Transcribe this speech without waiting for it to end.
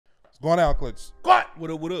Going out, Clutch. What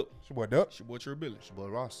up, what up? It's your boy Duck. It's your boy True Billy. It's your boy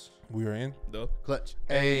Ross. We are in The Clutch.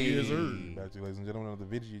 Hey. Yes, sir. Back to you, ladies and gentlemen, another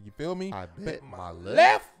video. You feel me? I bet my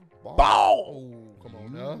left ball. ball. Oh, come You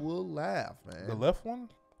on now. will laugh, man. The left one?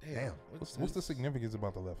 Damn. What's the significance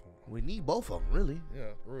about the left one? We need both of them, really. Yeah,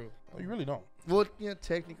 for real. Oh, you really don't. Well, yeah,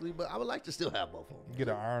 technically, but I would like to still have both of them. You get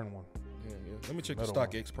an iron one. Yeah, yeah. Let me check the Metal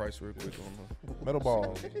StockX price real quick on Metal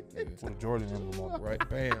ball Yeah. with a Jordan emblem on it. Right,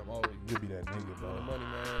 bam. Oh, You'll be that nigga, the bro. money,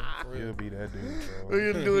 man. For real. You'll be that dude, What bro.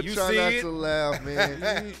 you doing? You Try see not it? to laugh,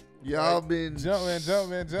 man. Y'all been Jump man.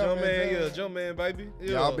 Jump man, baby.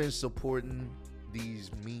 Yeah. Y'all been supporting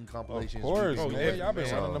these meme compilations. Of course, Oh, man. yeah, Y'all been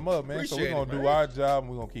man. running them up, man. So we're Appreciate gonna it, do man. our job,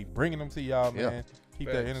 and we're gonna keep bringing them to y'all, Yeah. man. Keep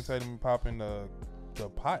that Facts. entertainment popping. The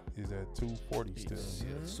pot is at $2.40 still.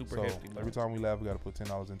 Yeah, super So hefty, man. every time we laugh, we got to put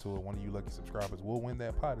 $10 into it. One of you lucky subscribers will win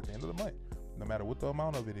that pot at the end of the month, no matter what the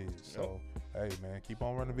amount of it is. So, hey, man, keep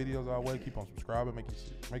on running videos our way. Keep on subscribing,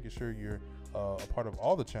 making sure you're a part of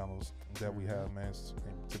all the channels that we have, man,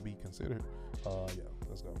 to be considered. Yeah,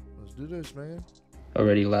 let's go. Let's do this, man.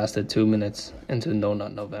 Already lasted 2 minutes into No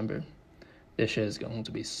Nut November. This shit is going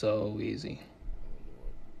to be so easy.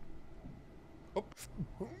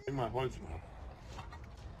 In my voice,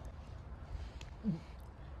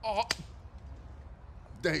 Oh,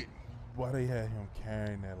 they. why they had him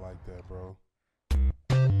carrying that like that, bro?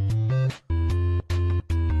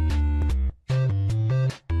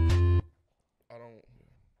 I don't.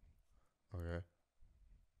 Okay.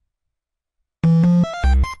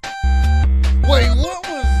 Wait, what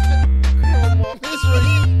was that? Come on, this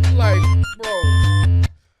was like, bro.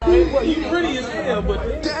 Hey, well, you pretty as hell,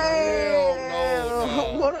 but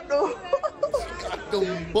Damn, what no. Got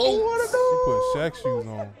them bolts. She put Shaq shoes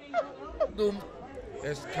on. Them.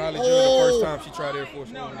 That's Kylie Jenner the first time she tried Air Force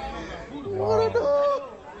One. Wow.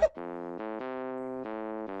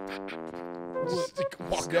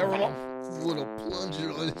 Walk around with a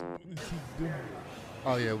plunger on it.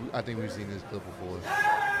 Oh yeah, I think we've seen this clip before.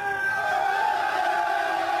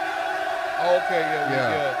 Okay, yeah,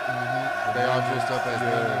 Yeah. They all dressed up as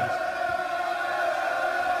villains.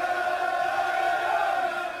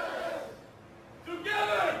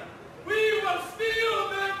 together we will steal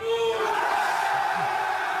their moon.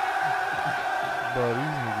 Bro,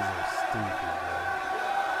 these niggas are stupid,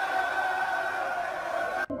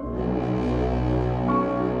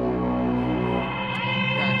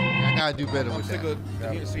 I gotta do better I'm with sick that.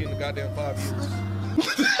 of you seeing the goddamn 5 years.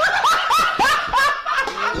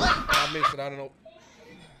 I missed it. I don't know.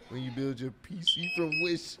 When you build your PC from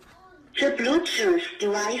Wish. The Bluetooth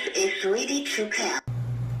device is ready to pair.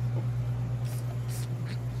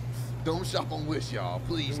 Don't shop on Wish, y'all.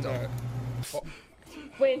 Please Do don't. not. Oh,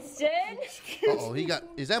 Winston? Uh-oh, he got.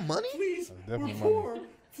 Is that money? Please, That's we're definitely poor.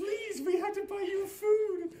 Please, we have to buy you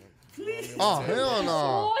food. Please. Oh hell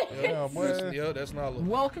no! Yeah, boy. yeah, that's not.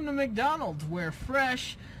 Welcome to McDonald's, where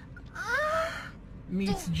fresh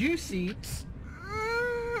meets juicy.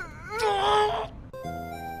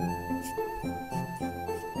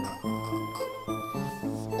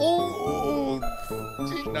 Oh,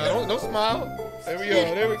 Nah, don't smile. There we go.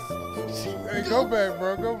 There we go. Hey, go back,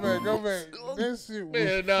 bro. Go back. This shit was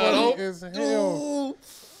Man, nah, funny don't- as hell.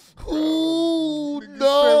 oh You said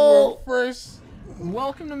no! we're fresh.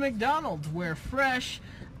 Welcome to McDonald's, where fresh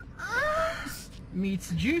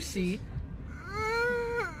meets juicy.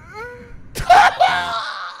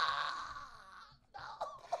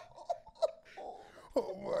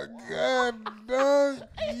 Oh my God, dog.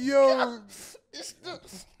 Yo.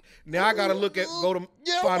 Now I gotta go to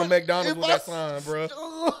find a McDonald's with that sign, bro.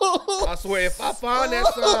 I swear, if I find that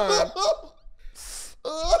sign,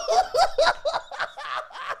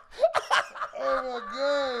 Oh my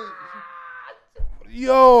God.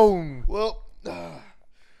 Yo. Well,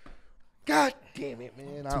 God damn it,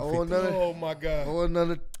 man! I owe another. oh my god, Owe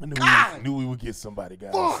another. I knew we would get somebody,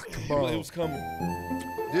 guys. Fuck, it bro. was coming.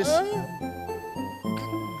 This.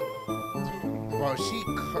 Bro, she.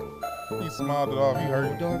 He smiled it off. He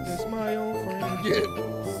hurt. Darkness, my old friend.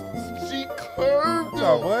 Yeah. She curved Chill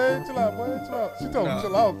out, him. boy. Chill out, boy. Chill out. She told him Nah.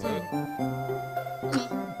 chill out, too.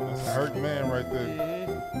 That's a hurt man right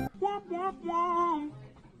there. Womp womp womp.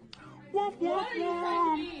 Womp womp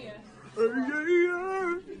womp.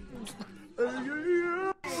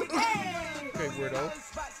 Okay, weirdo.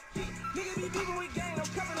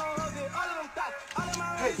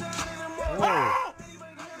 Whoa.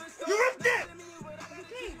 You ripped it.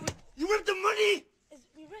 You ripped the money.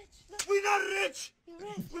 We rich. Look, We're not rich. we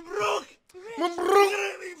rich. We're broke. We rich.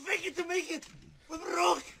 We fake it to make it. We're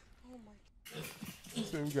broke. Oh my. He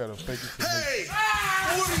said we gotta fake it to make Hey,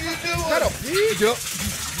 what are you doing? Is that a pig?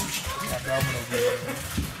 my domino game.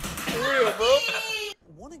 For real, bro.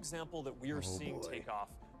 Want to example that we are seeing take off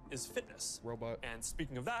is fitness. Robot. And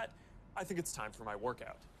speaking of that, I think it's time for my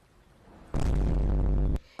workout.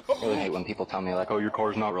 I really hate when people tell me, like, oh, your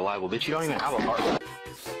car's not reliable. Bitch, you don't even have a car.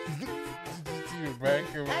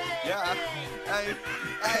 Yeah.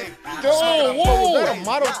 Hey. Oh, whoa! What a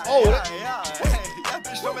model? Oh, Yeah. Hey, that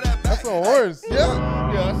bitch show me that back. That's a horse.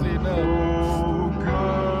 yeah. Yeah, I see it now.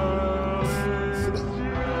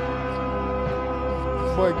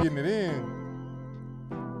 Boy, getting it in.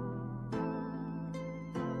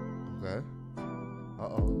 Okay.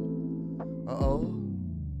 Uh-oh.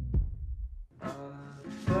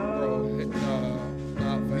 Bro,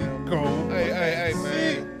 nah, fam. Go. Hey,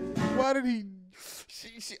 man. Why did he?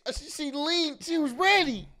 She leaned. She was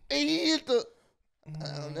ready, and he hit the.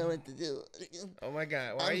 I don't know what to do. Oh my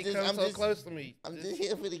God! Why you come so close to me? I'm just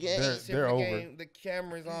here for the game. They're over. The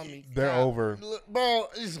camera's on me. They're over. Look, bro,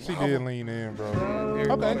 She did lean in, bro. Harry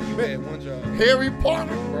Okay, Potter, you bet. had one job, Harry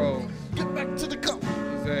Potter, bro. get back to the cup.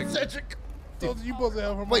 Exactly. Cedric. So you supposed to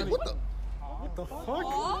have her Wait, money. what the? What the fuck?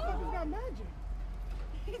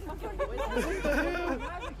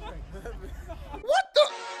 What the?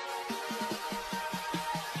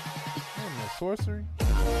 Damn, the sorcery.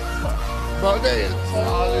 Bro, that is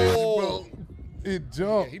college, bro. It Yeah,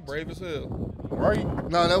 jumped. he brave as hell. Right.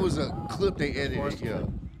 No, that was a clip they edited. Yeah.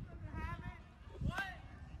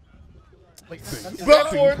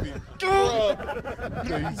 Stupid.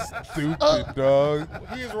 He's stupid, dog.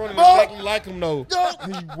 He is running exactly like him, though.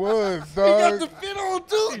 He was, He got the dog. fit on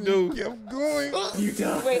too. He do. Kept going.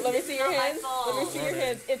 Wait, let me see your hands. Let me see your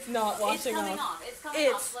hands. It's not washing off. It's coming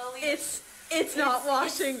off slowly. It's not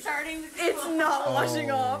washing. It's starting to It's not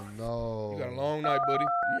washing off. No. You got a long night, buddy.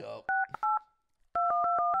 Yup.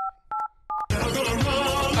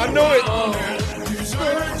 I know it.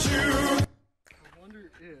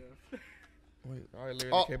 Wait. All right, Larry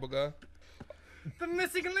the Cable Guy. The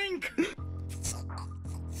missing link.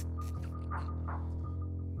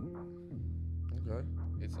 Okay.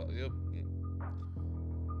 It's all, yep.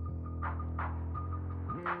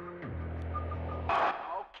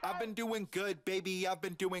 I've been doing good, baby. I've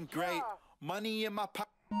been doing great. Money in my pocket.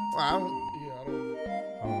 I don't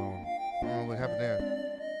Um, what happened there.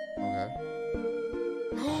 Okay.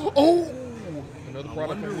 Oh! Another I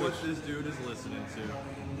product. wonder what this dude is listening to.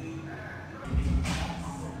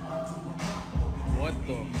 What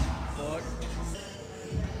the fuck?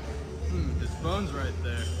 His phone's right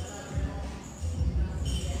there.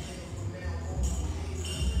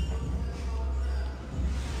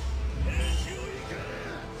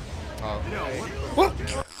 Oh. You know, What?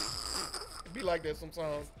 It be like that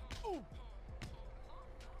sometimes.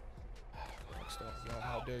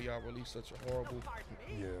 How dare y'all release such a horrible.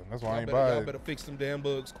 yeah, that's why I ain't Y'all buy it. better fix them damn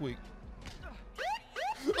bugs quick.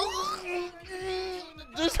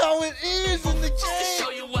 Just how it is in the game. Show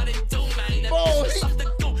you what it do, man. Bro, That's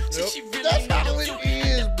how it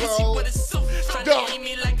is, bro. Dog.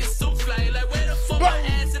 Me like a souffle. Like, where the fuck my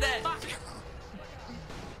ass at?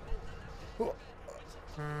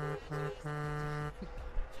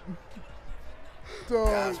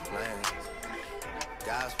 Dog.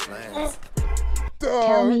 God's plans.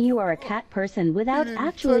 Tell me you are a cat person without didn't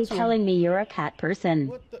actually touch him. telling me you're a cat person.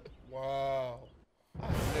 What the? Wow.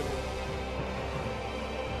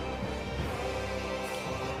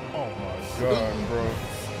 Oh my god, bro.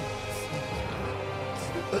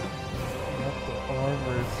 Not the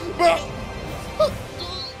armors.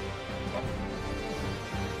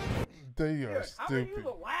 They are How are you stupid. the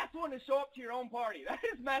last one to show up to your own party? That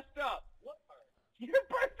is messed up. What party? Your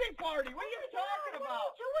birthday party. What are you talking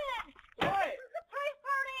about? What? surprise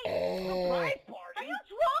party. Surprise party? Are you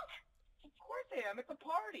drunk? Of course I am. It's a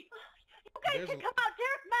party. You guys can come out.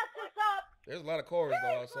 Derek messed this up. There's a lot of cars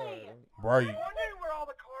though outside. Right. I wondered where all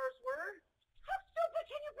the cars were. How stupid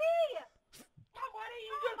can you be? Why didn't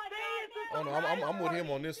you just say it's a Oh no, I'm with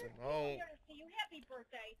him on this one. I don't. Here to see you. Happy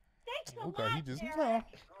birthday. Thanks a Okay, lot, he just Derek.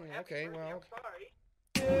 Okay, well. sorry?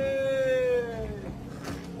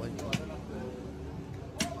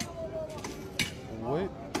 What?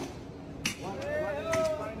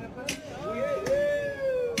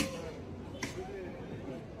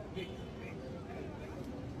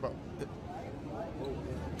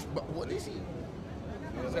 But what is he?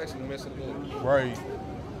 He's actually messing it up. Right.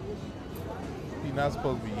 He's not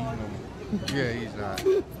supposed to be eating them. Yeah, he's not.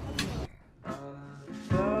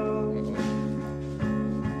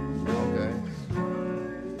 Okay.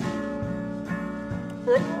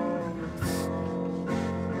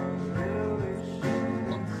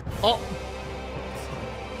 Oh.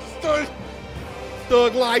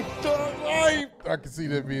 Thug life. Thug life. I can see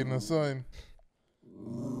that being the son.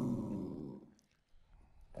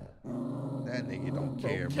 That nigga don't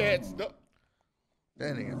care, bro. Cats.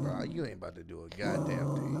 That nigga, bro, you ain't about to do a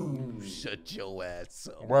goddamn thing. You shut your ass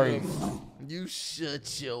up. Right. You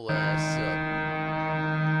shut your ass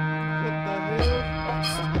up.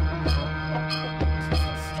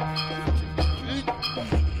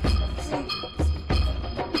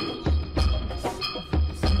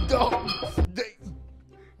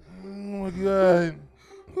 Oh my god.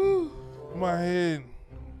 My head.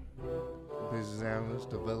 Business analyst,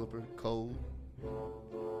 developer, code.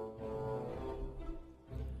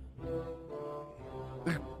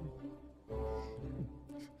 The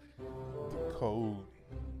code.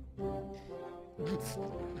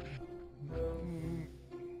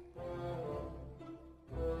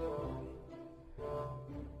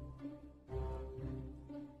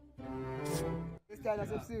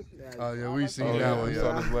 Oh yeah, we seen Oh, that yeah, one. we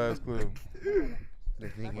saw this last clip. The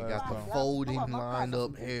nigga got the folding lined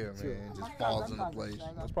up hair, man. Just falls into place.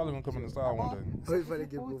 That's probably gonna come in the style one day.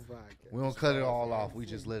 We don't cut it all off. We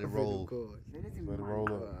just let it roll. Let it roll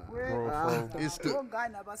up. Roll. It's the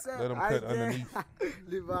Let them cut underneath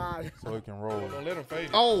so it can roll. Don't let them fade.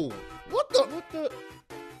 oh, what the?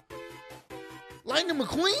 Lightning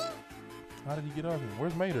McQueen? How did he get off here?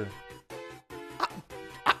 Where's Mater?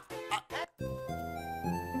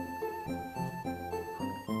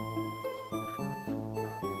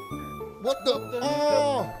 What the?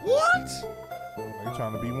 Oh, what? They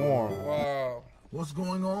trying to be warm. Wow. What's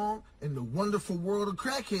going on in the wonderful world of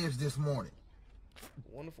crackheads this morning?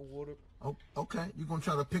 Wonderful water. Oh, okay, you're gonna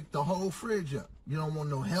try to pick the whole fridge up. You don't want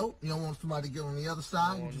no help. You don't want somebody to get on the other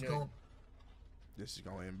side. You just going. This is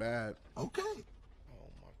going bad. Okay.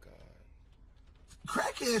 Oh my God.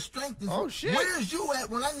 Crackhead strength is. Oh shit. Where's you at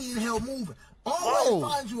when I need help moving? Always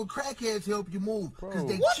find you a crackhead to help you move because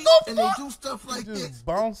they What cheat the and they fuck? do stuff like Just this.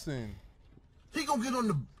 bouncing. He gonna get on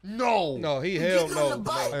the. No, he hell get on the no.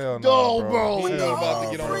 bike. Hell No, no, bro. He Hell not about no,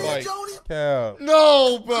 to get on bro. the bike. Cap.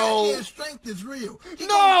 No, bro. Crackhead strength is real. He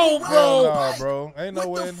No, gonna be bro. riding the Nah, bike bro. Ain't no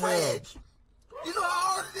with way the in hell. fridge. You know how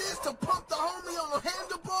hard it is to pump the homie on the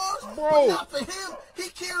handlebars? Bro. But not for him. He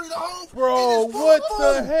carried the whole. Bro, it is full what of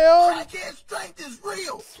the food. hell? Crackhead strength is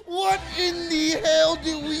real. What in the hell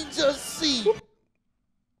did we just see?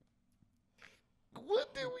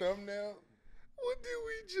 What did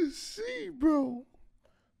we just see, bro?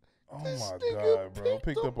 Oh This my nigga god, bro.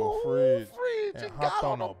 Picked up a whole fridge fridge and got hopped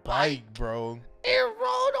on a bike, bro. It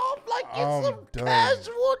rolled off like I'm it's some done.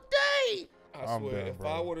 casual day. I I'm swear, done, if bro.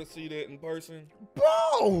 I would have seen that in person,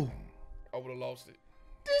 Bro, I would have lost it.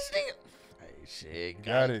 this nigga. Hey, shit.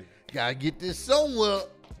 Got it. Gotta get this somewhere.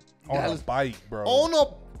 On a Gotta- bike, bro. On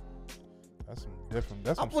a. That's some different.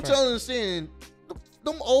 That's I some put strength. y'all understand.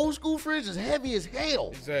 Them old school fridges is heavy as hell.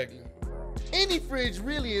 Exactly. Any fridge,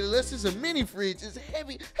 really, unless it's a mini fridge, is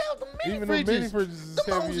heavy. Hell, the mini Even fridges. the mini fridges is them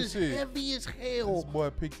heavy hoes as is shit. heavy as This hell. boy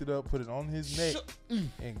picked it up, put it on his neck,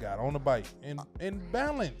 and got on the bike and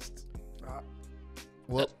balanced.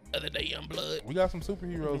 Well, other day, young blood. We got some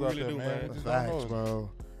superheroes We out really there, do, man. man. We just don't Facts, know it.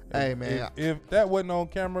 bro. Hey, man. If that wasn't on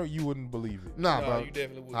camera, you wouldn't believe it. Nah, Nah, bro. you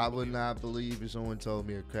definitely wouldn't I would believe it. not believe if someone told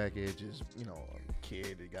me a crackhead just,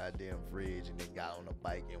 carried the goddamn fridge and then got on a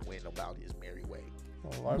bike and went about his merry way.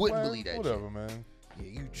 Like, Wouldn't man, believe that whatever, shit. man. Yeah,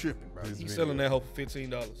 you tripping, bro. This He's video. selling that hoe for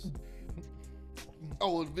 $15.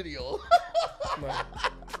 Oh, the video.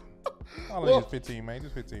 I'll Well, let you 15, man.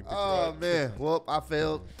 Just 15. Oh, man. Well, I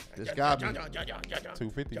failed. This got me.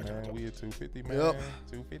 250, man. We at 250, man. Yep.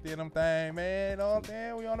 250 in them thing, man. Know what I'm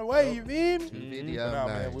saying? We on the way, you feel me? 250 But out nah, of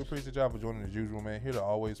man, nine. we appreciate y'all for joining as usual, man. Here to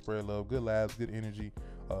always spread love, good laughs, good energy,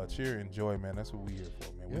 cheer, and joy, man. That's what we here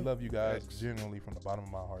for, man. We Yep. love you guys Thanks. genuinely from the bottom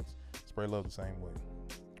of my hearts. Spread love the same way.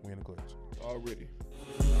 We in the clutch. Already.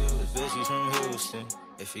 Bitches from Houston.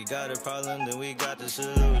 If you got a problem, then we got the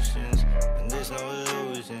solutions. And there's no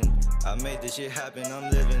illusion. I made this shit happen,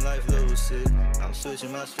 I'm living life lucid. I'm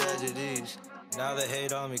switching my strategies. Now they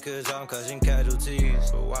hate on me cause I'm causing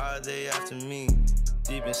casualties. But why are they after me?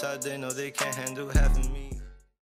 Deep inside they know they can't handle half of me.